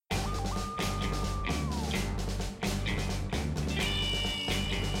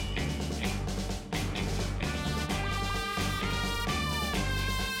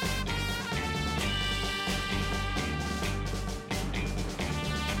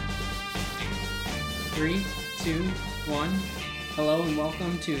3, 2, 1. Hello and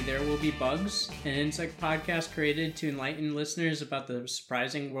welcome to There Will Be Bugs, an insect podcast created to enlighten listeners about the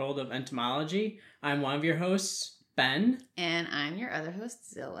surprising world of entomology. I'm one of your hosts, Ben. And I'm your other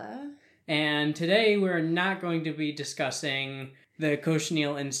host, Zilla. And today we're not going to be discussing the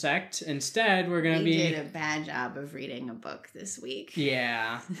cochineal insect. Instead, we're going to be... We did a bad job of reading a book this week.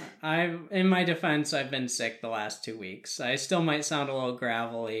 Yeah. In my defense, I've been sick the last 2 weeks. I still might sound a little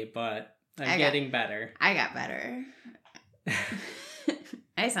gravelly, but I'm getting better. I got better.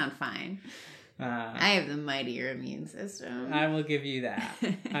 I sound fine. I have the mightier immune system. I will give you that.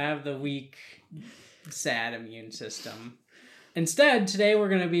 I have the weak, sad immune system. Instead, today we're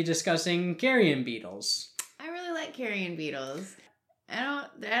going to be discussing carrion beetles. I really like carrion beetles. I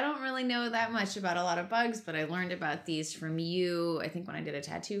don't really know that much about a lot of bugs, but I learned about these from you, I think when I did a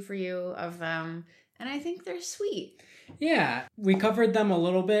tattoo for you of them, and I think they're sweet. Yeah, we covered them a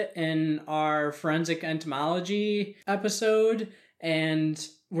little bit in our forensic entomology episode, and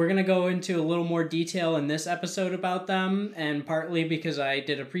we're going to go into a little more detail in this episode about them, and partly because I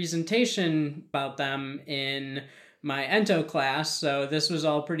did a presentation about them in my ento class, so this was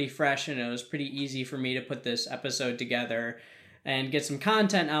all pretty fresh, and it was pretty easy for me to put this episode together and get some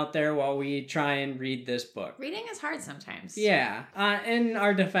content out there while we try and read this book. Reading is hard sometimes. Yeah. In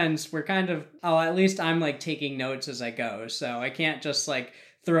our defense, we're kind of... at least I'm, taking notes as I go, so I can't just,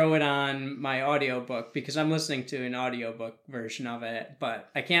 throw it on my audiobook because I'm listening to an audiobook version of it,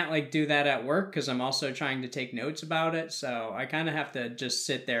 but I can't, do that at work because I'm also trying to take notes about it, so I kind of have to just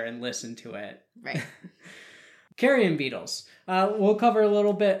sit there and listen to it. Right. Carrion beetles. We'll cover a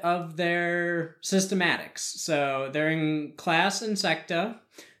little bit of their systematics. So they're in class Insecta.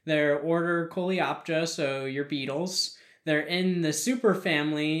 They're order Coleoptera, so your beetles. They're in the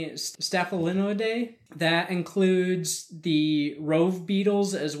superfamily Staphylinodidae. That includes the rove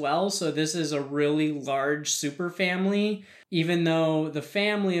beetles as well. So this is a really large superfamily, even though the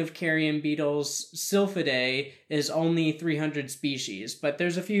family of carrion beetles, Sylphidae, is only 300 species. But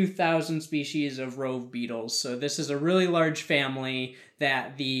there's a few thousand species of rove beetles. So this is a really large family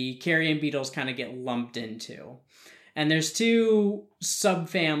that the carrion beetles kind of get lumped into. And there's two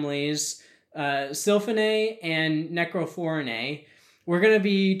subfamilies, Sylphinae and Necrophorinae. We're going to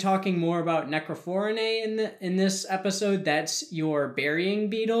be talking more about Necrophorinae in this episode. That's your burying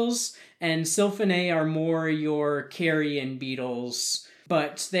beetles. And Sylphinae are more your carrion beetles.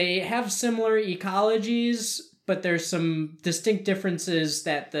 But they have similar ecologies, but there's some distinct differences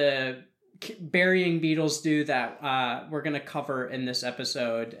that the burying beetles do that we're going to cover in this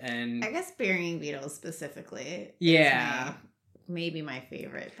episode. And I guess burying beetles specifically is maybe my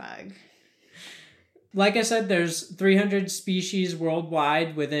favorite bug. Like I said, there's 300 species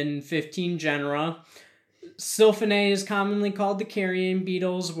worldwide within 15 genera. Sylphinae is commonly called the carrion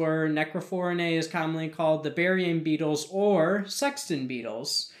beetles, where Necrophorinae is commonly called the burying beetles or sexton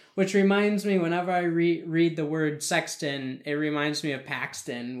beetles. Which reminds me, whenever I read the word sexton, it reminds me of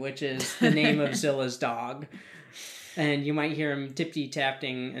Paxton, which is the name of Zilla's dog. And you might hear him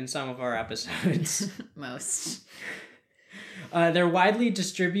tipty-tapping in some of our episodes. Most. They're widely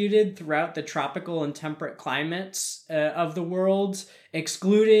distributed throughout the tropical and temperate climates of the world,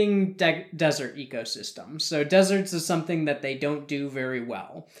 excluding desert ecosystems. So deserts is something that they don't do very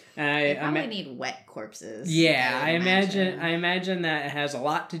well. They probably need wet corpses. Yeah, I imagine that it has a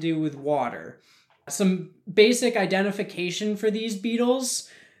lot to do with water. Some basic identification for these beetles.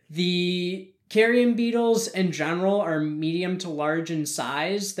 The carrion beetles in general are medium to large in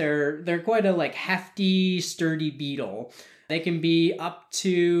size. They're quite a hefty, sturdy beetle. They can be up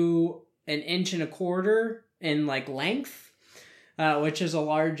to 1.25 inches in length, which is a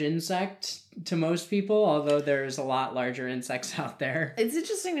large insect to most people, although there's a lot larger insects out there. It's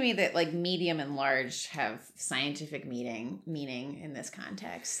interesting to me that medium and large have scientific meaning in this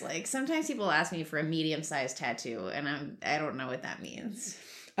context. Sometimes people ask me for a medium-sized tattoo, and I don't know what that means.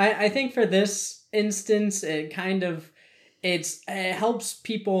 I think for this instance, it helps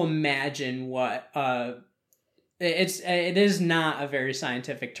people imagine what it is not a very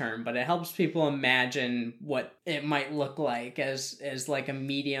scientific term, but it helps people imagine what it might look like as a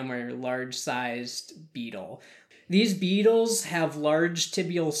medium or large sized beetle. These beetles have large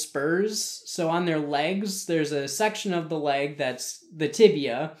tibial spurs, so on their legs there's a section of the leg that's the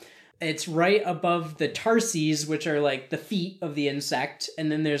tibia. It's right above the tarses, which are the feet of the insect,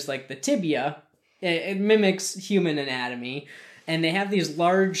 and then there's the tibia. It mimics human anatomy. And they have these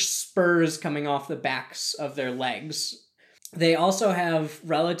large spurs coming off the backs of their legs. They also have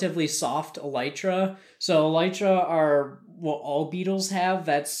relatively soft elytra. So elytra are what all beetles have.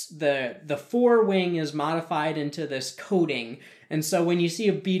 That's the forewing is modified into this coating, And so when you see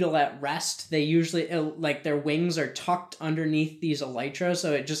a beetle at rest, they usually, like their wings are tucked underneath these elytra,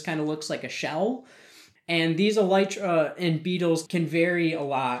 so it just kind of looks like a shell. And these elytra in beetles can vary a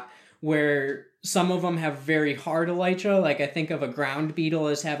lot, where some of them have very hard elytra. Like I think of a ground beetle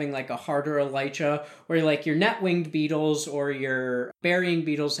as having like a harder elytra, where like your net-winged beetles or your burying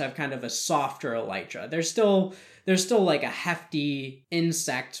beetles have kind of a softer elytra. They're still like a hefty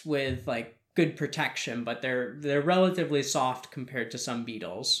insect with like good protection, but they're relatively soft compared to some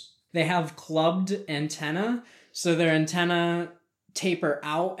beetles. They have clubbed antennae, so their antennae taper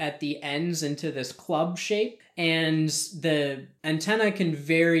out at the ends into this club shape, and the antenna can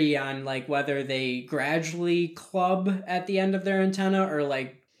vary on like whether they gradually club at the end of their antenna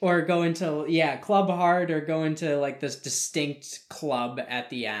or go into club hard or go into like this distinct club at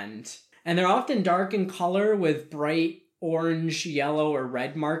the end. And they're often dark in color with bright orange, yellow, or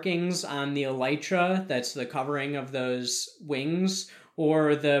red markings on the elytra, that's the covering of those wings,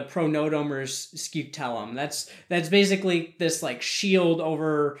 or the pronotum or scutellum. That's basically this like shield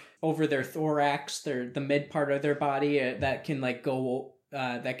over their thorax, the mid part of their body that can like go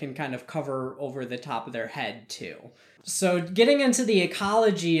that can kind of cover over the top of their head too. So getting into the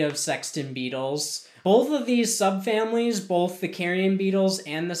ecology of sexton beetles, both of these subfamilies, both the carrion beetles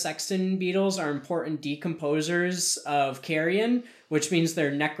and the sexton beetles, are important decomposers of carrion, which means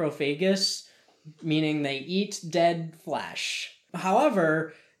they're necrophagous, meaning they eat dead flesh.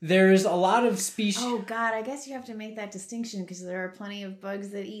 However, there's a lot of species... Oh, God, I guess you have to make that distinction because there are plenty of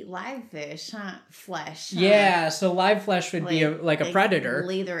bugs that eat live fish, flesh. Yeah, so live flesh would be like a predator.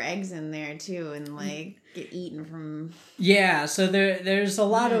 Lay their eggs in there, too, and, like, get eaten from... Yeah, so there's a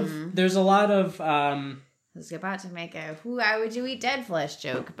lot of... I was about to make a why would you eat dead flesh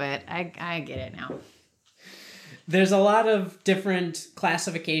joke, but I get it now. There's a lot of different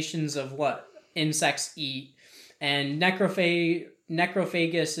classifications of what insects eat, and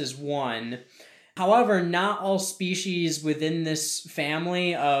necrophagous is one. However, not all species within this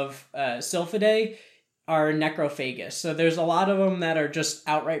family of Sylphidae are necrophagous. So there's a lot of them that are just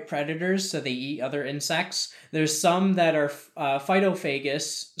outright predators, so they eat other insects. There's some that are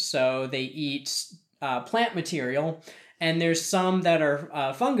phytophagous, so they eat plant material. And there's some that are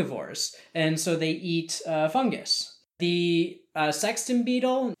fungivores, and so they eat fungus. The sexton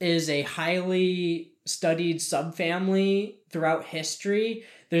beetle is a highly studied subfamily throughout history.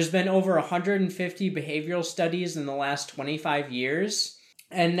 There's been over 150 behavioral studies in the last 25 years.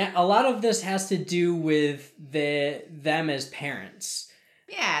 And a lot of this has to do with them as parents.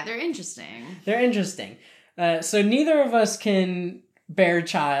 Yeah, they're interesting. They're interesting. So neither of us can bear a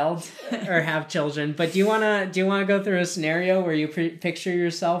child or have children, but do you wanna go through a scenario where you picture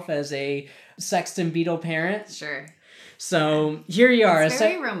yourself as a sexton beetle parent? Sure. So here you are. It's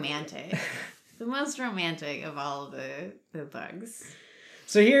very romantic. The most romantic of all of the bugs.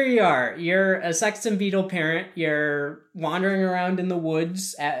 So here you are. You're a sexton beetle parent. You're wandering around in the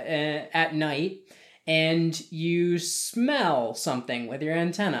woods at night, and you smell something with your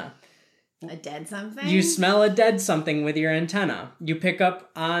antenna. A dead something? You smell a dead something with your antenna. You pick up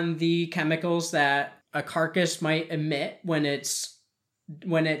on the chemicals that a carcass might emit when it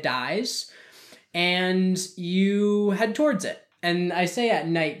dies, and you head towards it. And I say at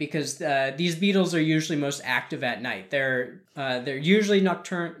night because these beetles are usually most active at night. They're usually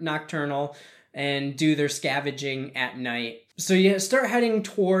nocturnal and do their scavenging at night. So you start heading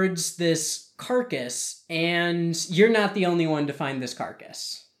towards this carcass, and you're not the only one to find this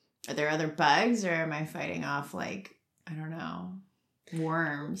carcass. Are there other bugs, or am I fighting off, like, I don't know,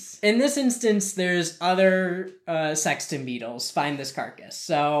 worms? In this instance, there's other sexton beetles find this carcass.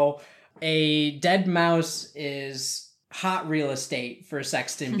 So a dead mouse is hot real estate for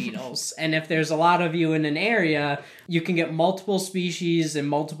sexton beetles. And if there's a lot of you in an area, you can get multiple species and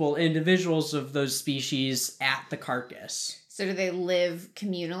multiple individuals of those species at the carcass. So do they live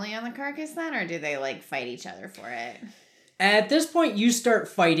communally on the carcass then, or do they, like, fight each other for it? At this point, you start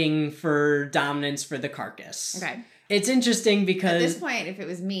fighting for dominance for the carcass. Okay. It's interesting because... At this point, if it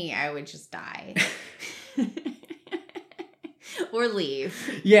was me, I would just die. Or leave.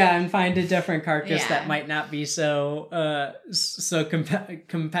 Yeah, and find a different carcass that might not be so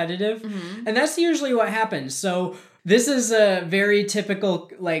competitive. Mm-hmm. And that's usually what happens. So this is a very typical,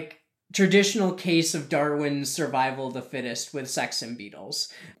 like, traditional case of Darwin's survival of the fittest with sexton beetles.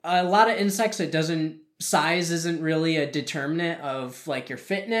 A lot of insects, size isn't really a determinant of like your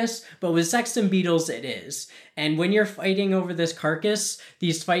fitness, but with sexton beetles it is. And when you're fighting over this carcass,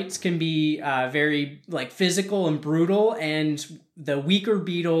 these fights can be very like physical and brutal, and the weaker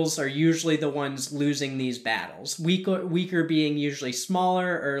beetles are usually the ones losing these battles. Weaker being usually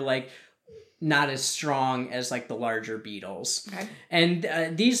smaller or like not as strong as like the larger beetles. Okay.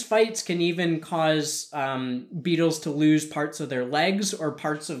 And these fights can even cause beetles to lose parts of their legs or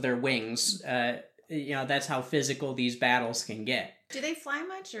parts of their wings. That's how physical these battles can get. Do they fly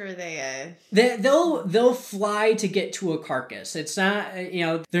much, or are they? They'll fly to get to a carcass. It's not,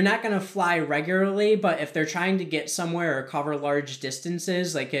 they're not going to fly regularly, but if they're trying to get somewhere or cover large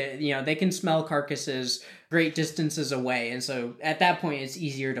distances, like they can smell carcasses great distances away, and so at that point it's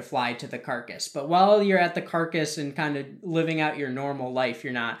easier to fly to the carcass. But while you're at the carcass and kind of living out your normal life,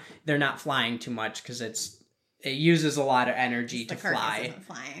 they're not flying too much because it uses a lot of energy to fly. Isn't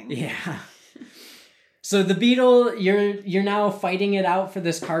flying. Yeah. So the beetle, you're now fighting it out for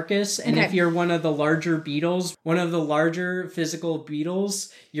this carcass, and if you're one of the larger beetles, one of the larger physical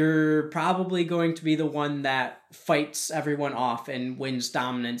beetles, you're probably going to be the one that fights everyone off and wins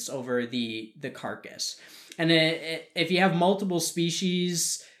dominance over the carcass. And if you have multiple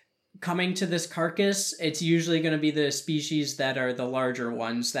species coming to this carcass, it's usually going to be the species that are the larger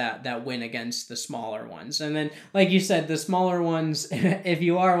ones that win against the smaller ones. And then, like you said, the smaller ones, if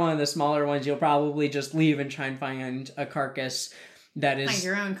you are one of the smaller ones, you'll probably just leave and try and find a carcass that is... Find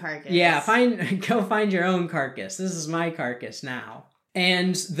your own carcass. Yeah, go find your own carcass. This is my carcass now.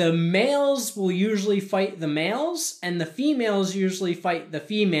 And the males will usually fight the males, and the females usually fight the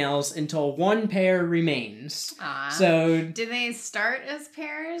females until one pair remains. So do they start as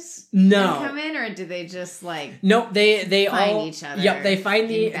pairs? No. And come in, or do they just like? Nope. They find all each other. Yep. They find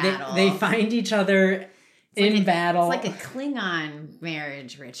they find each other in battle. It's like a Klingon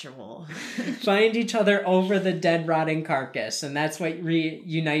marriage ritual. Find each other over the dead, rotting carcass, and that's what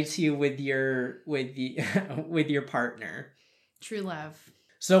reunites you with your partner. True love.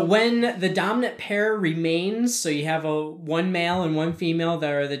 So when the dominant pair remains, so you have one male and one female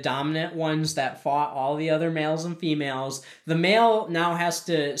that are the dominant ones that fought all the other males and females, the male now has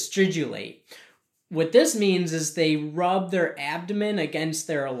to stridulate. What this means is they rub their abdomen against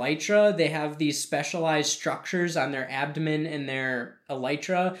their elytra. They have these specialized structures on their abdomen and their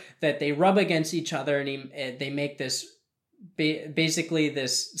elytra that they rub against each other, and they make this basically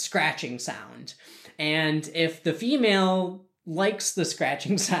this scratching sound. And if the female likes the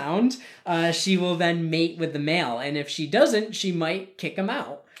scratching sound, she will then mate with the male, and if she doesn't, she might kick him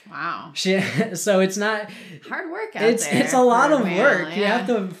out. Wow. So it's not hard work out there. It's a lot of work. Yeah. You have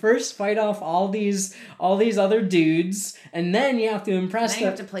to first fight off all these other dudes, and then you have to impress Then you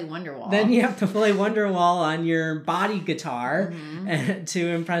have to play Wonderwall. Then you have to play Wonderwall on your body guitar to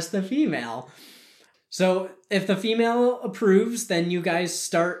impress the female. So if the female approves, then you guys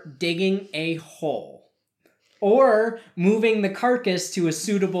start digging a hole. Or moving the carcass to a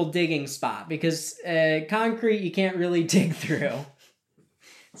suitable digging spot, because concrete you can't really dig through.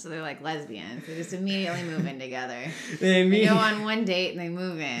 So they're like lesbians. They just immediately move in together. They go on one date and they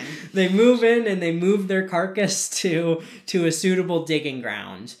move in. They move in and they move their carcass to a suitable digging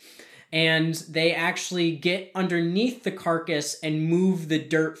ground. And they actually get underneath the carcass and move the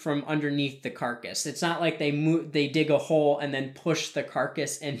dirt from underneath the carcass. It's not like they dig a hole and then push the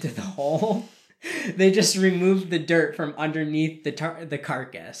carcass into the hole. They just remove the dirt from underneath the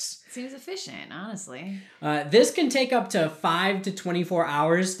carcass. Seems efficient, honestly. This can take up to 5 to 24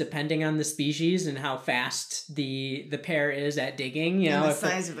 hours, depending on the species and how fast the pair is at digging. And the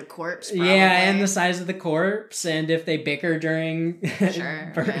size of the corpse, probably. Yeah, and the size of the corpse, and if they bicker during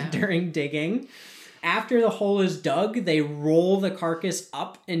during digging. After the hole is dug, they roll the carcass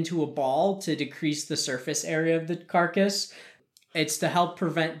up into a ball to decrease the surface area of the carcass. It's to help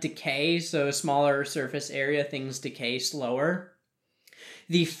prevent decay, so a smaller surface area, things decay slower.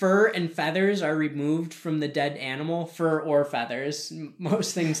 The fur and feathers are removed from the dead animal, fur or feathers.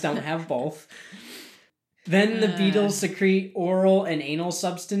 Most things don't have both. Then the beetles secrete oral and anal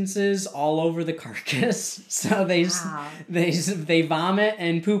substances all over the carcass. So they vomit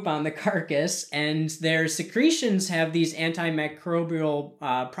and poop on the carcass, and their secretions have these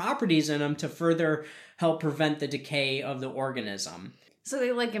antimicrobial properties in them to further help prevent the decay of the organism. So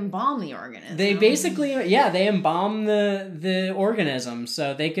they like embalm the organism. They basically, they embalm the organism,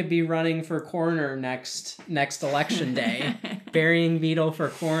 so they could be running for coroner next election day, burying beetle for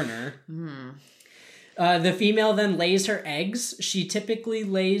coroner. The female then lays her eggs. She typically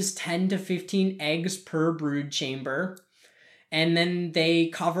lays 10 to 15 eggs per brood chamber. And then they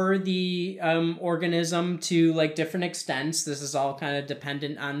cover the organism to like different extents. This is all kind of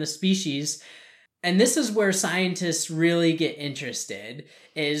dependent on the species. And this is where scientists really get interested,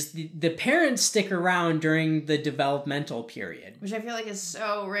 is the parents stick around during the developmental period. Which I feel like is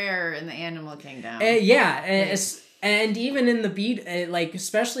so rare in the animal kingdom. And even in the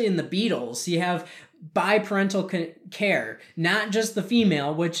especially in the beetles, you have biparental care, not just the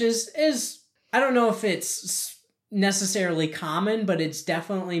female, which is I don't know if it's necessarily common, but it's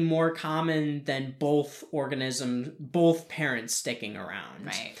definitely more common than both parents sticking around.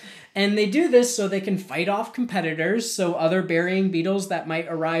 Right. And they do this so they can fight off competitors, so other burying beetles that might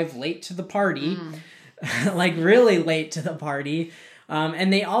arrive late to the party, like really late to the party.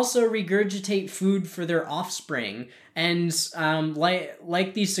 And they also regurgitate food for their offspring. And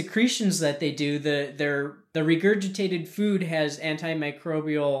like these secretions that they do, the regurgitated food has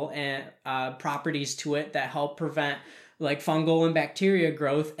antimicrobial and properties to it that help prevent like fungal and bacteria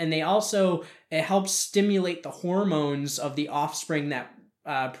growth. And it helps stimulate the hormones of the offspring that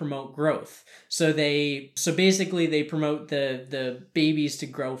promote growth. So basically they promote the babies to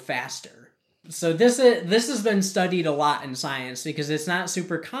grow faster. So this has been studied a lot in science because it's not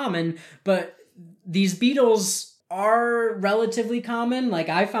super common, but these beetles are relatively common. Like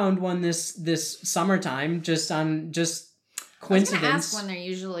I found one this summertime just coincidence. I was gonna ask when they're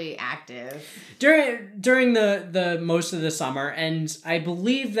usually active. During the most of the summer, and I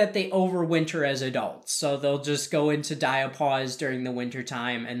believe that they overwinter as adults. So they'll just go into diapause during the winter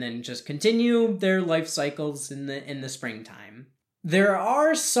time and then just continue their life cycles in the springtime. There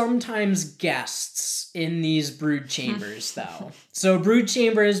are sometimes guests in these brood chambers, though. So brood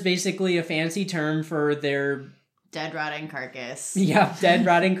chamber is basically a fancy term for their dead rotting carcass. Yeah, dead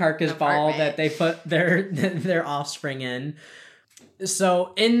rotting carcass ball that they put their offspring in.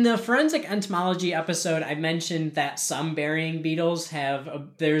 So in the forensic entomology episode, I mentioned that some burying beetles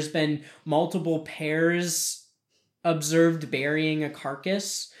there's been multiple pairs observed burying a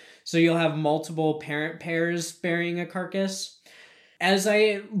carcass. So you'll have multiple parent pairs burying a carcass. As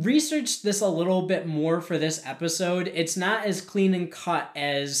I researched this a little bit more for this episode, it's not as clean and cut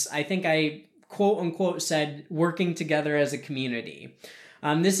as I think I quote unquote said working together as a community.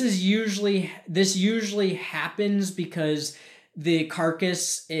 This usually happens because the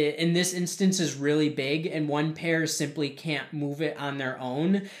carcass in this instance is really big and one pair simply can't move it on their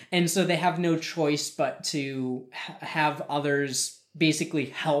own. And so they have no choice but to have others basically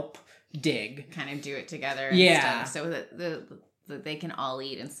help dig. Kind of do it together. Yeah. So that they can all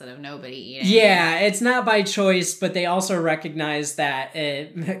eat instead of nobody eating. Yeah, it's not by choice, but they also recognize that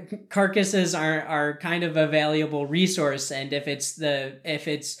carcasses are kind of a valuable resource, and if it's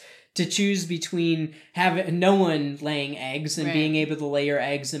to choose between having no one laying eggs and being able to lay your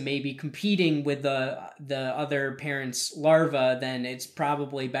eggs and maybe competing with the other parent's larva, then it's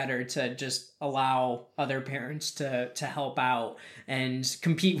probably better to just allow other parents to help out and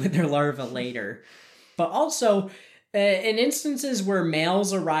compete with their larva later. But also, in instances where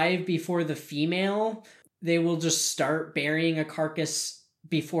males arrive before the female, they will just start burying a carcass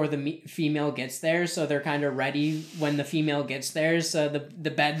before the female gets there, so they're kind of ready when the female gets there, so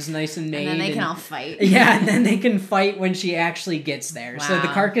the bed's nice and made. And then they can all fight. Yeah, and then they can fight when she actually gets there. Wow. So the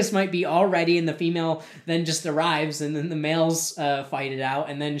carcass might be all ready, and the female then just arrives, and then the males fight it out,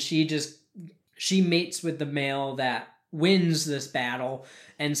 and then she mates with the male that wins this battle.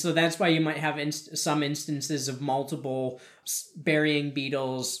 And so that's why you might have some instances of multiple burying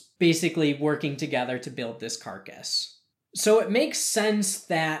beetles basically working together to build this carcass. So it makes sense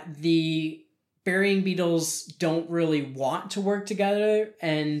that the burying beetles don't really want to work together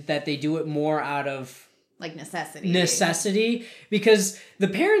and that they do it more out of like necessity, because the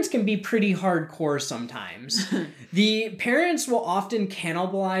parents can be pretty hardcore sometimes. The parents will often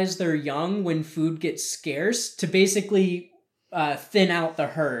cannibalize their young when food gets scarce to basically thin out the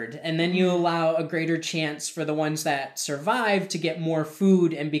herd, and then you allow a greater chance for the ones that survive to get more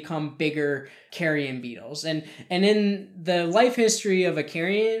food and become bigger carrion beetles. And in the life history of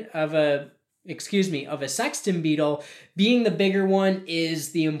a sexton beetle, being the bigger one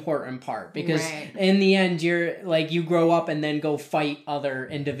is the important part, because in the end you grow up and then go fight other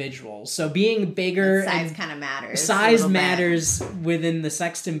individuals. So being bigger, and size kind of matters. Size matters within the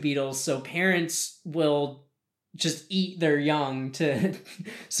sexton beetles, so parents will just eat their young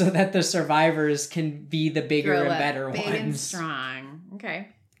so that the survivors can be the bigger and better big ones. And strong. Okay.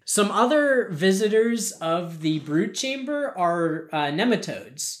 Some other visitors of the brood chamber are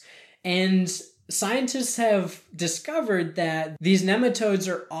nematodes. And scientists have discovered that these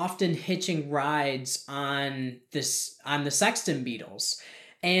nematodes are often hitching rides on the sexton beetles.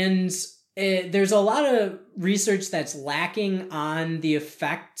 And there's a lot of research that's lacking on the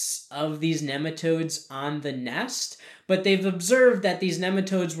effects of these nematodes on the nest, but they've observed that these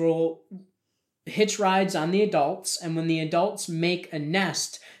nematodes will hitch rides on the adults, and when the adults make a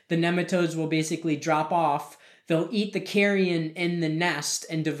nest, the nematodes will basically drop off. They'll eat the carrion in the nest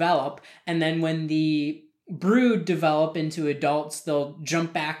and develop, and then when the brood develop into adults, they'll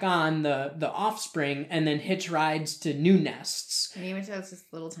jump back on the offspring and then hitch rides to new nests. Nematodes,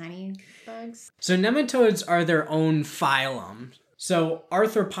 just little tiny bugs. So nematodes are their own phylum. So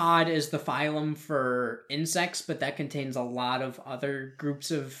arthropod is the phylum for insects, but that contains a lot of other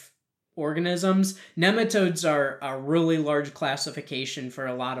groups of organisms. Nematodes are a really large classification for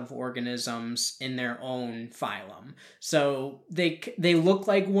a lot of organisms in their own phylum. So they look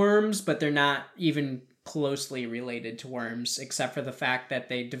like worms, but they're not even closely related to worms, except for the fact that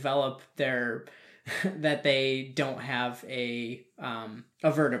they develop that they don't have a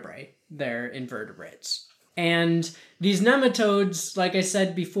vertebrae. They're invertebrates. And these nematodes, like I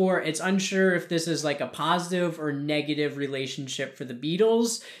said before, it's unsure if this is like a positive or negative relationship for the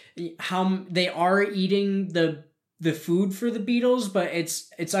beetles. How they are eating the food for the beetles, but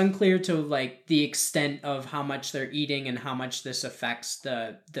it's unclear to like the extent of how much they're eating and how much this affects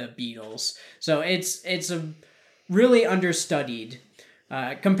the beetles. So it's a really understudied.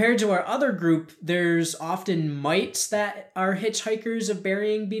 Compared to our other group, there's often mites that are hitchhikers of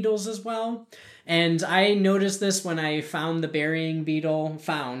burying beetles as well. And I noticed this when I found the burying beetle,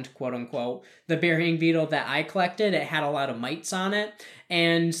 quote unquote, the burying beetle that I collected. It had a lot of mites on it.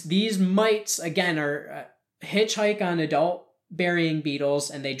 And these mites, again, are hitchhike on adult burying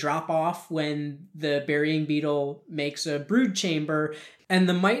beetles, and they drop off when the burying beetle makes a brood chamber. And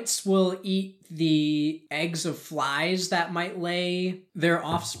the mites will eat the eggs of flies that might lay their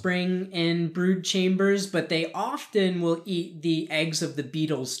offspring in brood chambers, but they often will eat the eggs of the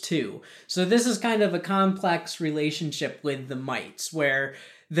beetles too. So this is kind of a complex relationship with the mites, where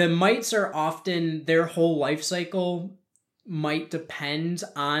the mites are often, their whole life cycle might depend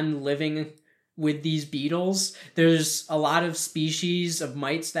on living with these beetles. There's a lot of species of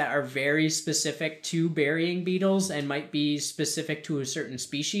mites that are very specific to burying beetles and might be specific to a certain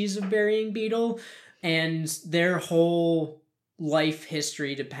species of burying beetle, and their whole life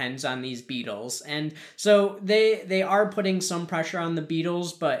history depends on these beetles. And so they are putting some pressure on the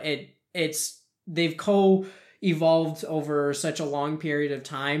beetles, but they've co-evolved over such a long period of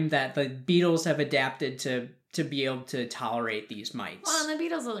time that the beetles have adapted to be able to tolerate these mites. Well, and the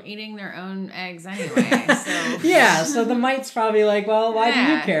beetles are eating their own eggs anyway, so... Yeah, so the mites probably like, well, why do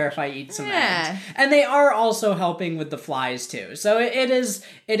you care if I eat some eggs? And they are also helping with the flies too. So it is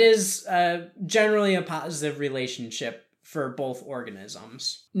generally a positive relationship for both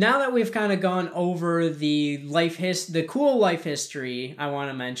organisms. Now that we've kind of gone over the cool life history, I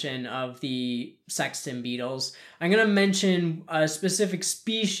want to mention, of the sexton beetles, I'm going to mention a specific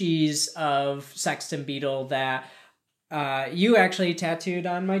species of sexton beetle that you actually tattooed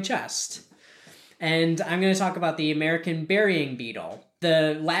on my chest. And I'm going to talk about the American burying beetle.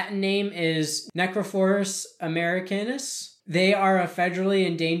 The Latin name is Necrophorus americanus. They are a federally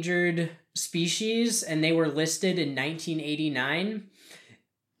endangered species, and they were listed in 1989.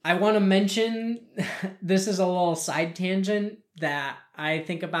 I want to mention, this is a little side tangent that I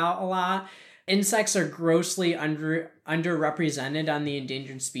think about a lot. Insects are grossly underrepresented on the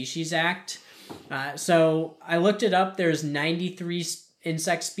Endangered Species Act. So I looked it up. There's 93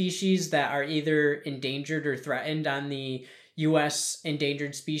 insect species that are either endangered or threatened on the U.S.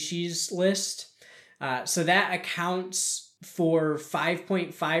 Endangered Species list. So that accounts for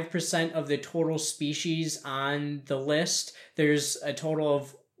 5.5% of the total species on the list. There's a total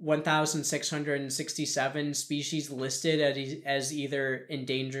of 1,667 species listed as either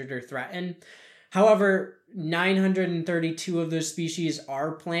endangered or threatened. However, 932 of those species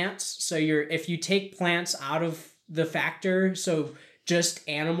are plants. So if you take plants out of the factor, so just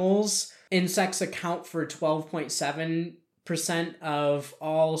animals, insects account for 12.7% of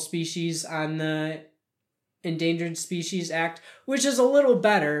all species on the Endangered Species Act, which is a little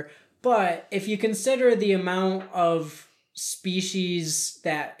better. But if you consider the amount of species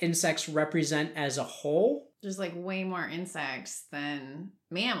that insects represent as a whole, there's like way more insects than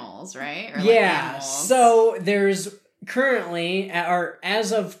mammals, right? Or yeah. Like so there's currently, or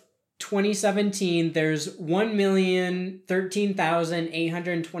as of 2017, there's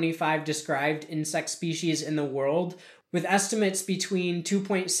 1,013,825 described insect species in the world, with estimates between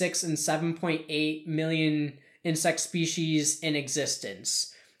 2.6 and 7.8 million insect species in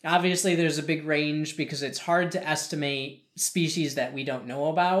existence. Obviously, there's a big range because it's hard to estimate species that we don't know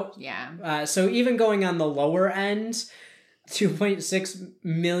about. Yeah. So even going on the lower end, 2.6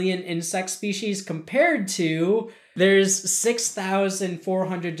 million insect species compared to, there's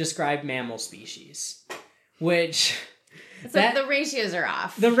 6,400 described mammal species, which... So the ratios are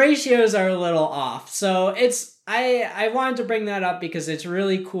off. The ratios are a little off. So I wanted to bring that up because it's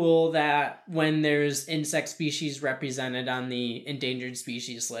really cool that when there's insect species represented on the endangered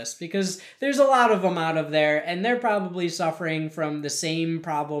species list, because there's a lot of them out of there, and they're probably suffering from the same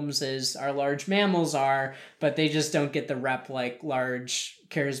problems as our large mammals are, but they just don't get the rep like large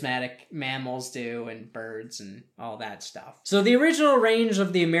charismatic mammals do, and birds and all that stuff. So the original range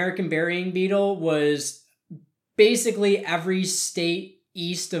of the American burying beetle was basically every state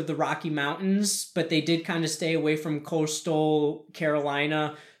east of the Rocky Mountains, but they did kind of stay away from coastal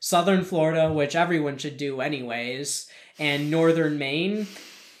Carolina, southern Florida, which everyone should do anyways, and northern Maine.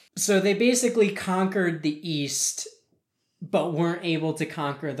 So they basically conquered the east, but weren't able to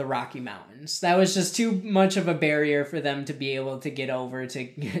conquer the Rocky Mountains. That was just too much of a barrier for them to be able to get over to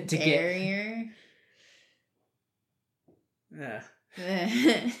barrier? Get...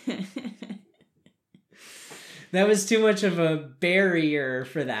 That was too much of a barrier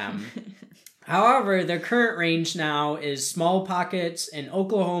for them. However, their current range now is small pockets in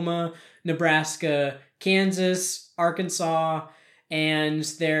Oklahoma, Nebraska, Kansas, Arkansas, and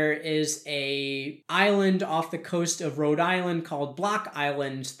there is a island off the coast of Rhode Island called Block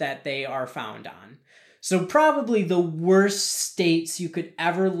Island that they are found on. So probably the worst states you could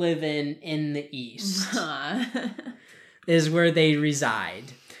ever live in the East is where they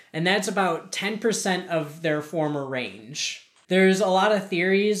reside. And that's about 10% of their former range. There's a lot of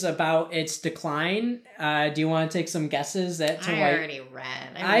theories about its decline. Do you want to take some guesses at to I already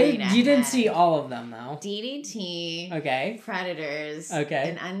read. You didn't see all of them though. DDT. Okay. Predators.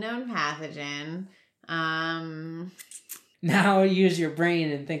 Okay. An unknown pathogen. Now use your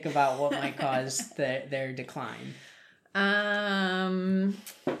brain and think about what might cause their decline.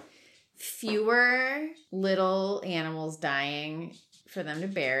 Fewer little animals dying for them to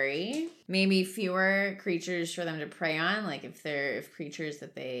bury. Maybe fewer creatures for them to prey on. Like if creatures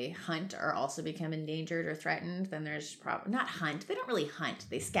that they hunt are also become endangered or threatened, then there's not hunt. They don't really hunt.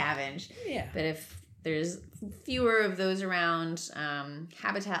 They scavenge. Yeah. But if there's fewer of those around,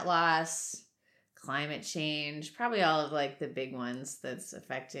 habitat loss, climate change, probably all of like the big ones that's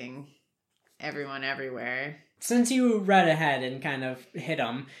affecting everyone everywhere. Since you read ahead and kind of hit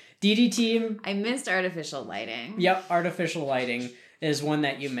them, DDT... I missed artificial lighting. Yep, artificial lighting is one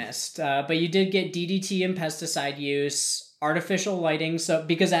that you missed. But you did get DDT and pesticide use, artificial lighting. So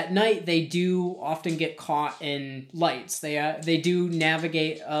because at night they do often get caught in lights. They do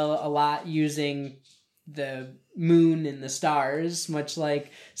navigate a lot using the moon and the stars, much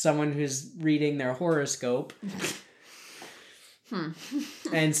like someone who's reading their horoscope.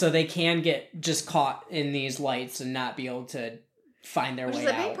 And so they can get just caught in these lights and not be able to find their way out. Which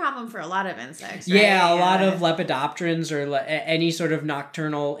is a big problem for a lot of insects, right? Yeah, a lot of lepidopterans or any sort of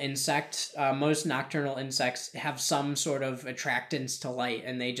nocturnal insect. Most nocturnal insects have some sort of attractance to light,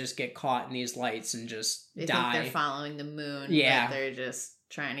 and they just get caught in these lights and just die. They think they're following the moon, yeah. But they're just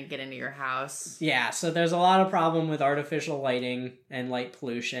trying to get into your house. Yeah, so there's a lot of problem with artificial lighting and light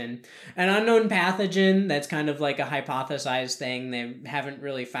pollution. An unknown pathogen, that's kind of like a hypothesized thing. They haven't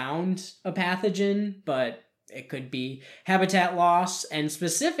really found a pathogen, but it could be habitat loss, and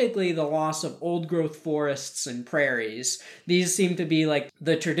specifically the loss of old-growth forests and prairies. These seem to be like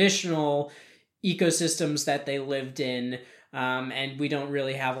the traditional ecosystems that they lived in, and we don't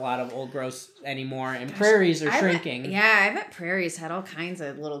really have a lot of old growth anymore, and prairies are shrinking. I bet prairies had all kinds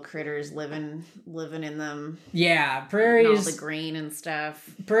of little critters living in them. Yeah, prairies... And all the grain and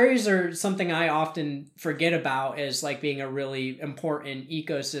stuff. Prairies are something I often forget about as like being a really important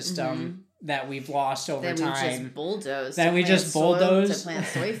ecosystem that we've lost over time. That we just bulldozed. To plant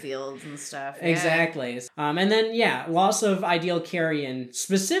soy fields and stuff. Yeah. Exactly. And then, loss of ideal carrion,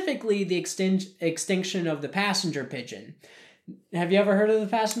 specifically the extinction of the passenger pigeon. Have you ever heard of the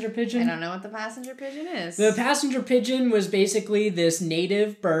passenger pigeon? I don't know what the passenger pigeon is. The passenger pigeon was basically this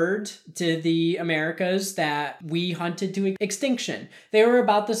native bird to the Americas that we hunted to extinction. They were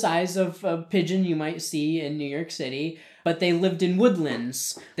about the size of a pigeon you might see in New York City, but they lived in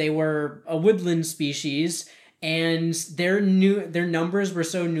woodlands. They were a woodland species, and their numbers were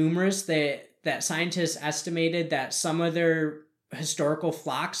so numerous that scientists estimated that some of their historical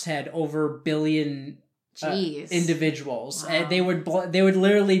flocks had over a billion individuals. Wow. They would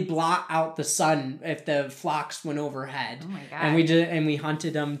literally blot out the sun if the flocks went overhead. Oh my God. And we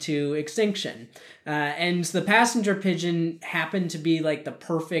hunted them to extinction. And the passenger pigeon happened to be like the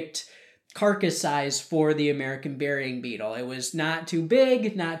perfect carcass size for the American burying beetle. It was not too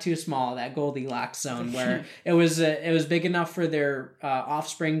big, not too small, that Goldilocks zone where it was big enough for their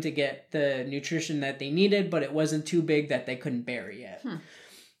offspring to get the nutrition that they needed, but it wasn't too big that they couldn't bury it.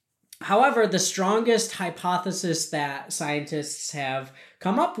 However, the strongest hypothesis that scientists have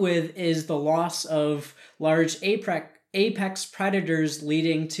come up with is the loss of large apex predators,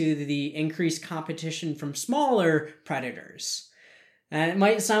 leading to the increased competition from smaller predators. And it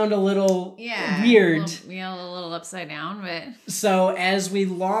might sound a little weird. A little upside down, but... So as we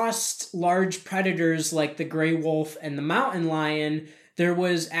lost large predators like the gray wolf and the mountain lion, there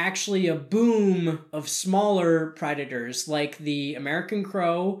was actually a boom of smaller predators like the American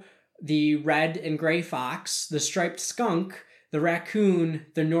crow, the red and gray fox, the striped skunk, the raccoon,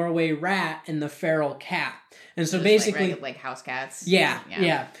 the Norway rat, and the feral cat. And so basically... Like house cats?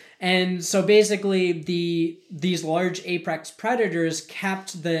 Yeah. And so basically these large apex predators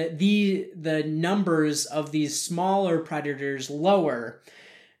kept the numbers of these smaller predators lower.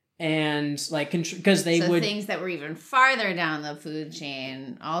 And like, because they would... things that were even farther down the food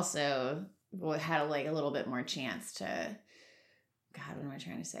chain also had like a little bit more chance to... God, what am I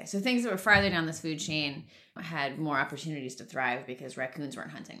trying to say? So things that were farther down this food chain had more opportunities to thrive because raccoons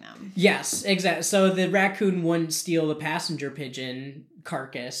weren't hunting them. Yes, exactly. So the raccoon wouldn't steal the passenger pigeon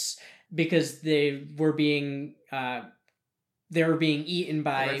carcass because they were being eaten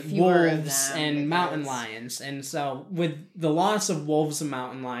by wolves and mountain lions. And so with the loss of wolves and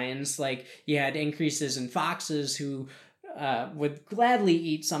mountain lions, like you had increases in foxes who would gladly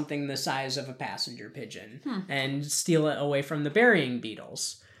eat something the size of a passenger pigeon and steal it away from the burying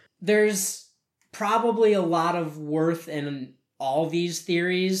beetles. There's probably a lot of worth in all these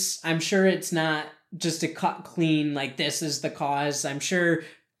theories. I'm sure it's not just a cut clean, like this is the cause. I'm sure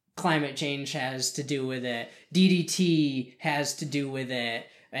climate change has to do with it. DDT has to do with it.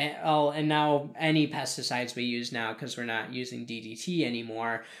 And now any pesticides we use now, because we're not using DDT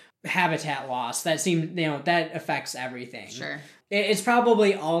anymore, habitat loss, that affects everything. Sure. It's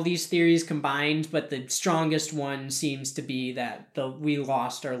probably all these theories combined, but the strongest one seems to be that we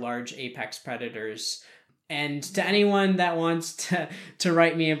lost our large apex predators. And to anyone that wants to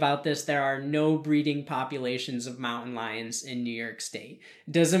write me about this, there are no breeding populations of mountain lions in New York State.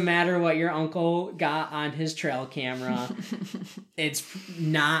 It doesn't matter what your uncle got on his trail camera. It's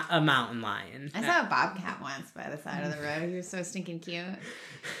not a mountain lion. I saw a bobcat once by the side of the road. He was so stinking cute.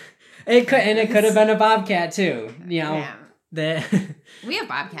 It could have been a bobcat too. You know, we have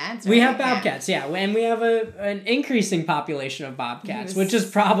bobcats. Right? We have bobcats, yeah, and we have an increasing population of bobcats, which is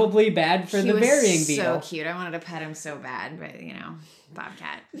probably bad for the burying beetle. So cute. I wanted to pet him so bad, but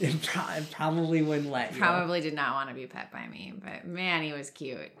bobcat. It probably wouldn't let you. Probably did not want to be pet by me, but man, he was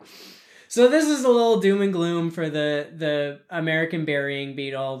cute. So this is a little doom and gloom for the American burying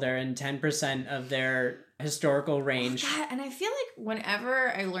beetle. They're in 10% of their historical range. Oh, and I feel like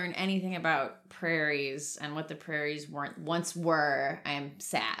whenever I learn anything about prairies and what the prairies once were, I am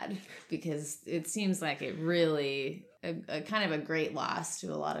sad because it seems like it really a kind of a great loss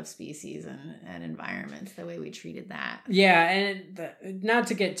to a lot of species and environments, the way we treated that. Yeah, and not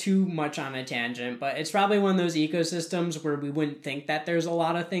to get too much on a tangent, but it's probably one of those ecosystems where we wouldn't think that there's a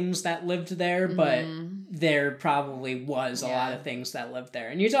lot of things that lived there, but there probably was a lot of things that lived there.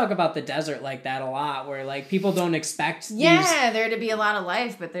 And you talk about the desert like that a lot, where like people don't expect there to be a lot of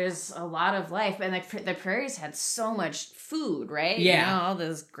life, but there's a lot of life. And the prairies had so much food, right? Yeah. All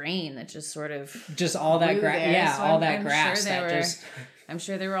this grain that just sort of just all that grass. Yeah, so all that grass I'm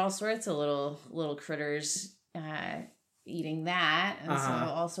sure there were all sorts of little critters eating that, and so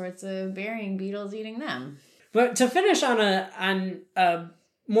all sorts of burying beetles eating them. But to finish on a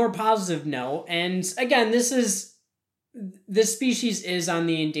more positive note, and again, this species is on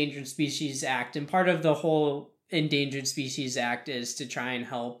the Endangered Species Act, and part of the whole Endangered Species Act is to try and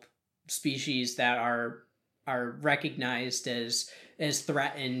help species that are recognized as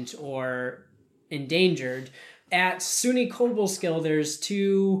threatened or endangered. At SUNY Cobleskill, there's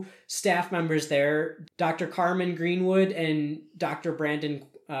two staff members there, Dr. Carmen Greenwood and Dr. Brandon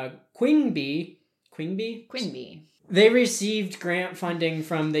Quingby. They received grant funding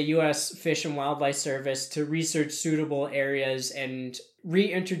from the U.S. Fish and Wildlife Service to research suitable areas and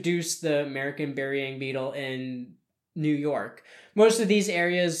reintroduce the American burying beetle in New York. Most of these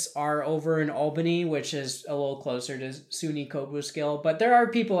areas are over in Albany, which is a little closer to SUNY Cobleskill, but there are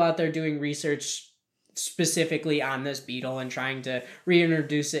people out there doing research specifically on this beetle and trying to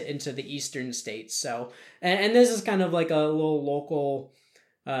reintroduce it into the eastern states. So, and this is kind of like a little local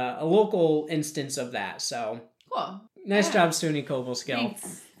instance of that. So, cool. Nice job, SUNY Cobleskill.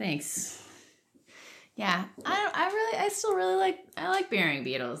 Thanks. Yeah, I still really like burying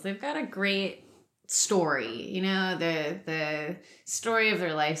beetles. They've got a great story. The story of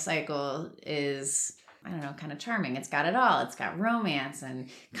their life cycle is, I don't know, kind of charming. It's got it all. It's got romance and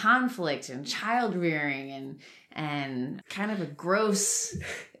conflict and child rearing and kind of a gross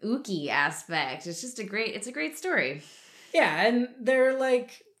ooky aspect. It's just a great story. Yeah, and they're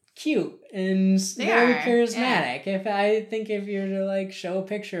like cute and very charismatic. Yeah. If you're to like show a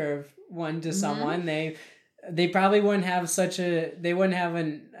picture of one to someone, they probably wouldn't have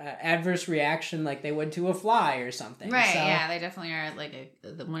an adverse reaction like they would to a fly or something. Right, so, yeah, they definitely are like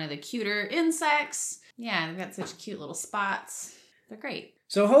one of the cuter insects. Yeah, they've got such cute little spots. They're great.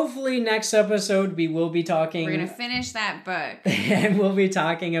 So hopefully next episode we will be talking... We're going to finish that book. And we'll be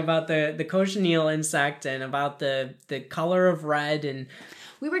talking about the cochineal insect and about the color of red. And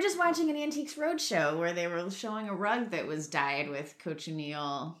we were just watching an Antiques Roadshow where they were showing a rug that was dyed with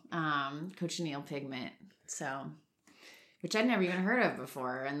cochineal pigment. So, which I'd never even heard of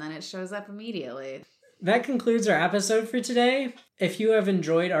before. And then it shows up immediately. That concludes our episode for today. If you have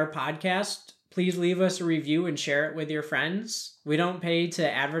enjoyed our podcast, please leave us a review and share it with your friends. We don't pay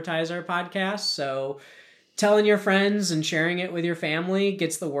to advertise our podcast, so telling your friends and sharing it with your family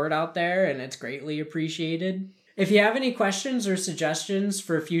gets the word out there, and it's greatly appreciated. If you have any questions or suggestions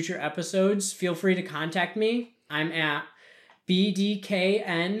for future episodes, feel free to contact me. I'm at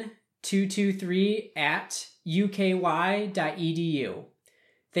bdkn223@uky.edu.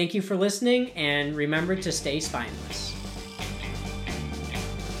 Thank you for listening, and remember to stay spineless.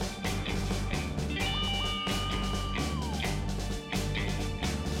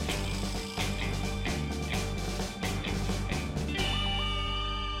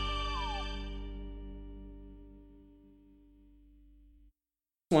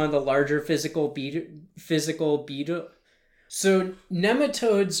 One of the larger physical beetle. So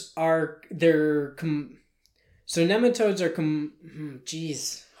nematodes are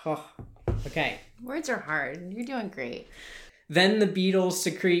geez. Oh, okay. Words are hard. You're doing great. Then the beetles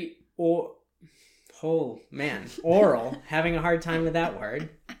secrete oral. Having a hard time with that word.